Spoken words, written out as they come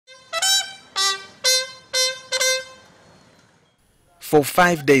For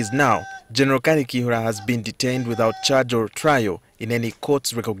 5 days now, General Kale Kayihura has been detained without charge or trial in any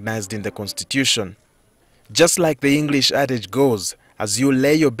courts recognized in the Constitution. Just like the English adage goes, as you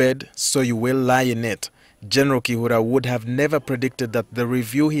lay your bed, so you will lie in it, General Kayihura would have never predicted that the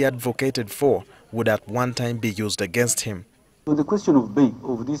review he advocated for would at one time be used against him. On the question of bail,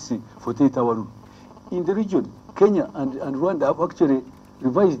 of this 48-hour rule, in the region, Kenya and Rwanda have actually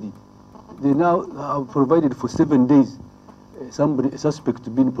revised it. They now have provided for 7 days somebody, a suspect,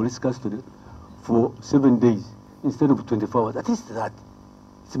 to be in police custody for 7 days instead of 24 hours. At least that.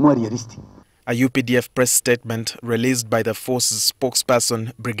 It's more realistic. A UPDF press statement released by the force's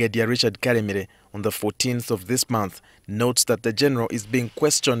spokesperson, Brigadier Richard Karimire, on the 14th of this month notes that the general is being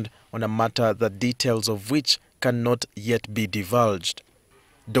questioned on a matter the details of which cannot yet be divulged.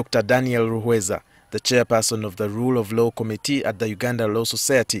 Dr. Daniel Ruhweza, the chairperson of the Rule of Law Committee at the Uganda Law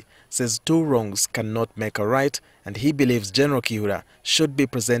Society, says two wrongs cannot make a right, and he believes General Kayihura should be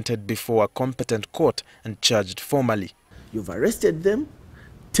presented before a competent court and charged formally. You've arrested them,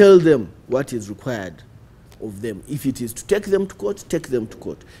 tell them what is required of them. If it is to take them to court, take them to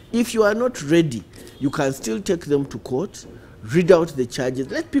court. If you are not ready, you can still take them to court, read out the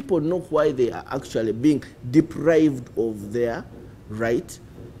charges, let people know why they are actually being deprived of their right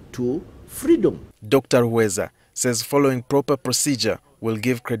to freedom. Dr. Ruhweza says following proper procedure will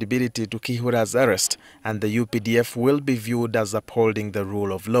give credibility to Kayihura's arrest, and the UPDF will be viewed as upholding the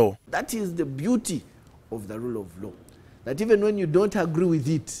rule of law. That is the beauty of the rule of law, that even when you don't agree with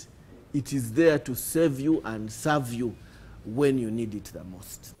it, it is there to save you and serve you when you need it the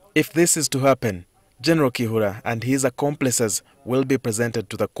most. If this is to happen, General Kayihura and his accomplices will be presented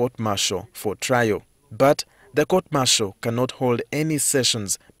to the court-martial for trial. But the court-martial cannot hold any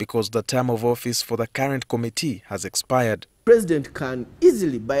sessions because the term of office for the current committee has expired. The President can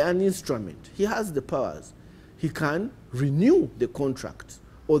easily, by an instrument, he has the powers, he can renew the contract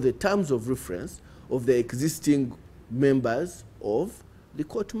or the terms of reference of the existing members of the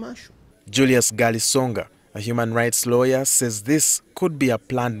court-martial. Julius Galisonga, a human rights lawyer, says this could be a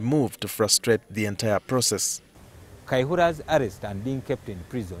planned move to frustrate the entire process. Kayihura's arrest and being kept in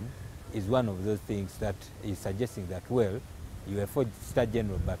prison is one of those things that is suggesting that, well, you are a four-star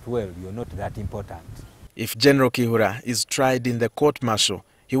general, but, well, you're not that important. If General Kayihura is tried in the court-martial,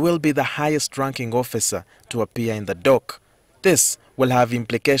 he will be the highest-ranking officer to appear in the dock. This will have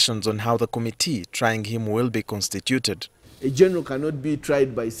implications on how the committee trying him will be constituted. A general cannot be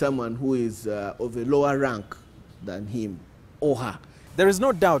tried by someone who is of a lower rank than him or her. There is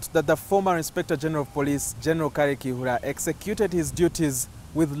no doubt that the former Inspector General of Police, General Kale Kayihura, executed his duties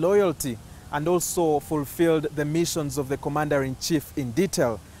with loyalty and also fulfilled the missions of the Commander-in-Chief in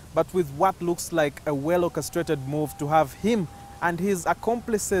detail, but with what looks like a well-orchestrated move to have him and his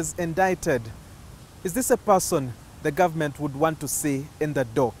accomplices indicted. Is this a person the government would want to see in the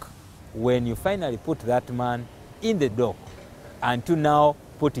dock? When you finally put that man in the dock, and to now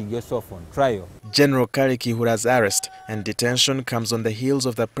putting yourself on trial. General Kale Kayihura's arrest and detention comes on the heels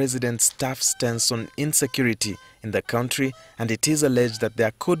of the president's tough stance on insecurity in the country, and it is alleged that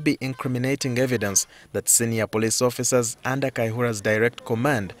there could be incriminating evidence that senior police officers under Kayihura's direct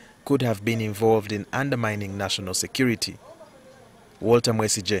command could have been involved in undermining national security. Walter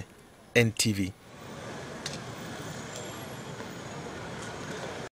Mwesije, NTV.